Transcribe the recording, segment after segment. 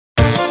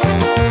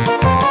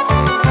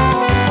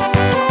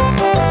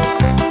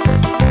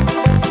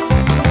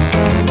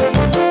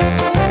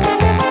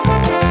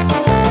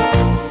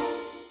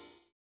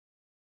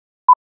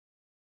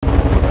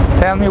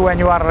Tell me when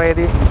you are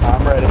ready.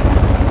 I'm ready.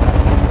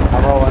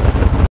 I'm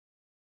rolling.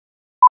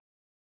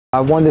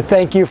 I wanted to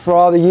thank you for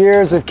all the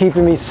years of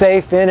keeping me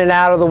safe in and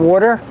out of the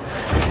water,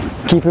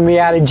 keeping me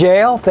out of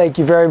jail. Thank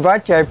you very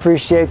much. I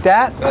appreciate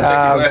that. I'll take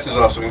your glasses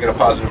off so we can get a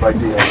positive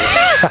idea. All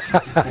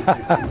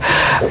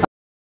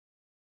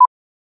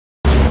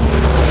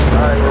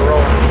right, we're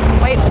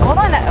rolling. Wait, hold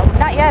on.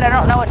 Not yet. I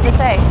don't know what to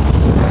say.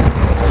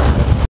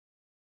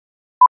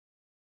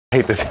 I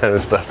hate this kind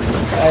of stuff.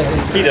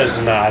 He does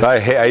not.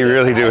 I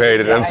really do hate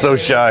it. I'm so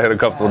shy and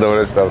uncomfortable doing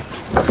this stuff.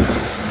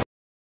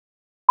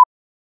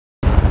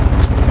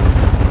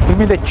 Give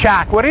me the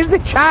chalk. Where is the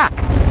chalk?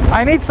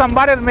 I need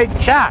somebody to make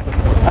chalk.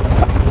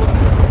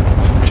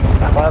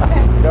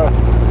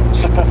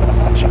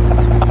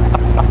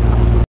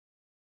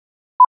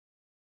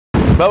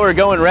 But we're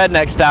going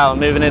redneck style,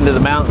 moving into the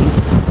mountains.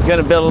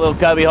 Gonna build a little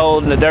cubby hole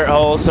in the dirt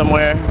hole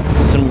somewhere.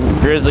 Some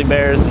grizzly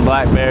bears and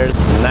black bears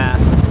and that.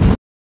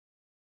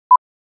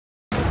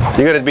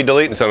 You're going to be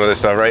deleting some of this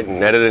stuff, right?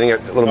 And editing it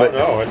a little bit?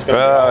 No, it's going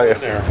to be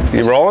in there.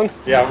 You rolling?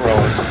 Yeah, I'm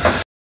rolling.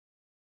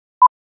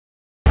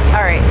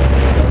 All right. I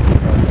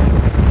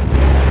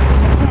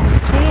can't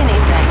see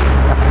anything.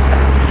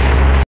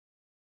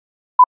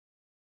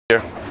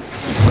 Here.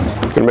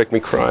 It's going to make me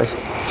cry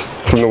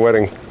from the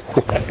wedding.